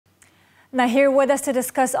Now here with us to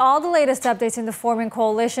discuss all the latest updates in the forming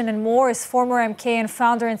coalition and more is former MK and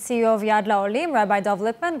founder and CEO of Yad La'olim, Rabbi Dov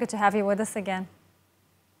Lipman. Good to have you with us again.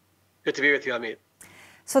 Good to be with you, Amit.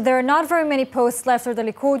 So there are not very many posts left for the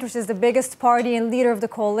Likud, which is the biggest party and leader of the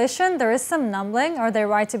coalition. There is some numbling. Are they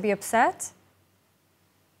right to be upset?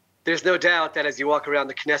 There's no doubt that as you walk around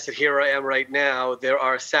the Knesset, here I am right now, there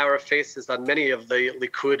are sour faces on many of the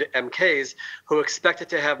Likud MKs who expected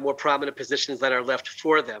to have more prominent positions that are left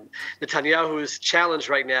for them. Netanyahu's challenge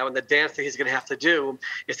right now, and the dance that he's going to have to do,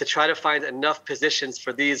 is to try to find enough positions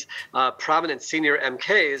for these prominent senior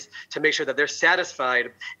MKs to make sure that they're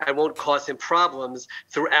satisfied and won't cause him problems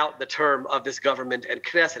throughout the term of this government and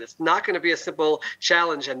Knesset. It's not going to be a simple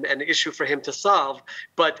challenge and issue for him to solve,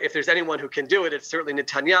 but if there's anyone who can do it, it's certainly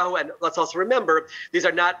Netanyahu. And let's also remember, these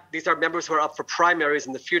are members who are up for primaries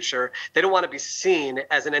in the future. They don't want to be seen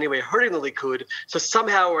as in any way hurting the Likud. So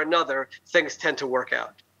somehow or another, things tend to work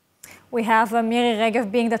out. We have Miri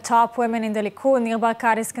Regev being the top woman in the Likud. Nir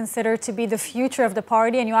Barkat is considered to be the future of the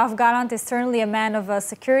party. And Yoav Gallant is certainly a man of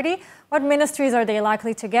security. What ministries are they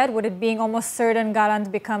likely to get? With it being almost certain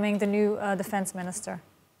Gallant becoming the new defense minister?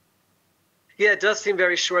 Yeah, it does seem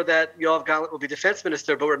very sure that Yoav Gallant will be defense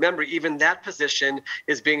minister, but remember, even that position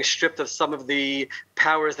is being stripped of some of the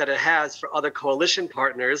powers that it has for other coalition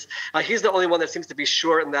partners. He's the only one that seems to be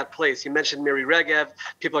sure in that place. You mentioned Miri Regev.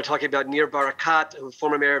 People are talking about Nir Barkat, who's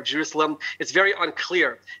former mayor of Jerusalem. It's very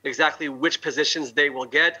unclear exactly which positions they will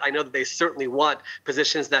get. I know that they certainly want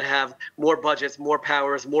positions that have more budgets, more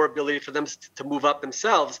powers, more ability for them to move up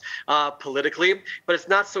themselves politically, but it's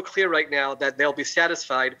not so clear right now that they'll be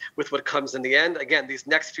satisfied with what comes in the end. Again, these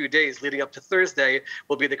next few days leading up to Thursday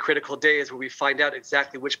will be the critical days where we find out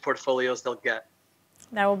exactly which portfolios they'll get.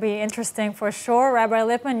 That will be interesting for sure. Rabbi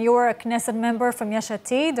Lipman, you were a Knesset member from Yesh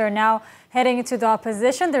Atid. They're now heading into the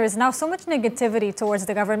opposition. There is now so much negativity towards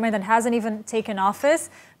the government that hasn't even taken office.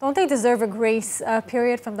 Don't they deserve a grace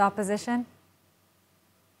period from the opposition?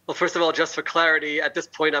 Well, first of all, just for clarity, at this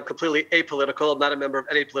point, I'm completely apolitical. I'm not a member of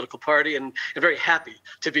any political party, and I'm very happy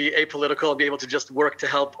to be apolitical and be able to just work to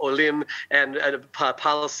help Olim and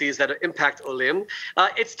policies that impact Olim.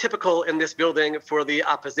 It's typical in this building for the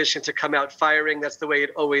opposition to come out firing. That's the way it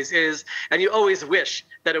always is, and you always wish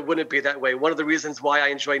that it wouldn't be that way. One of the reasons why I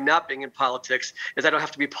enjoy not being in politics is I don't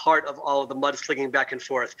have to be part of all of the mudslinging back and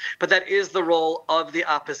forth. But that is the role of the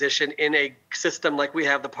opposition in a system like we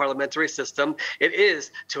have, the parliamentary system. It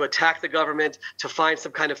is to attack the government, to find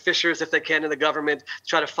some kind of fissures if they can in the government, to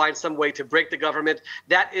try to find some way to break the government.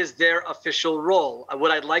 That is their official role.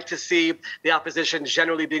 What I'd like to see the opposition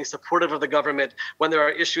generally being supportive of the government when there are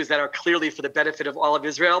issues that are clearly for the benefit of all of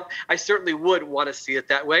Israel. I certainly would want to see it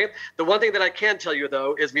that way. The one thing that I can tell you,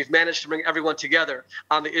 though, is we've managed to bring everyone together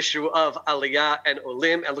on the issue of Aliyah and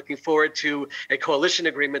Olim, and looking forward to a coalition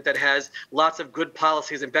agreement that has lots of good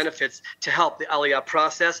policies and benefits to help the Aliyah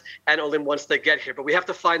process and Olim once they get here. But we have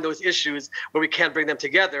to find those issues where we can't bring them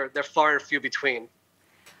together. They're far and few between.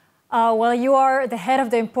 Well, you are the head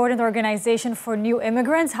of the important organization for new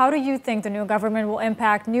immigrants. How do you think the new government will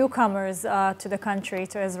impact newcomers to the country,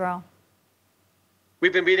 to Israel?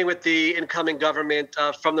 We've been meeting with the incoming government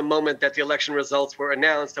from the moment that the election results were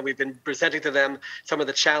announced, and we've been presenting to them some of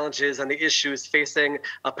the challenges and the issues facing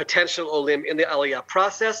a potential Olim in the Aliyah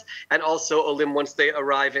process, and also Olim once they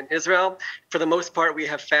arrive in Israel. For the most part, we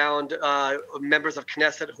have found members of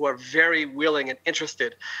Knesset who are very willing and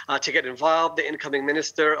interested to get involved. The incoming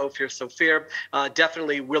minister, Ophir Sofir,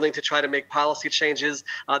 definitely willing to try to make policy changes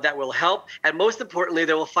that will help. And most importantly,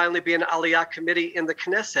 there will finally be an Aliyah committee in the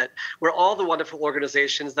Knesset, where all the wonderful organizations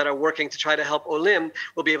that are working to try to help Olim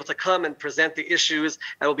will be able to come and present the issues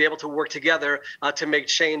and will be able to work together to make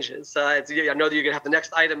changes. I know that you're going to have the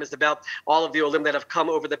next item is about all of the Olim that have come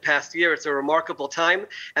over the past year. It's a remarkable time,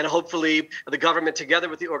 and hopefully the government together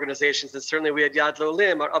with the organizations, and certainly we at Yad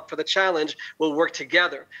La'olim are up for the challenge, will work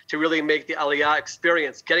together to really make the Aliyah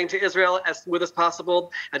experience getting to Israel as smooth as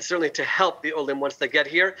possible, and certainly to help the Olim once they get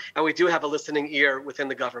here. And we do have a listening ear within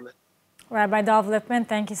the government. Rabbi Dov Lipman,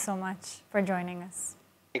 thank you so much for joining us.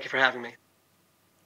 Thank you for having me.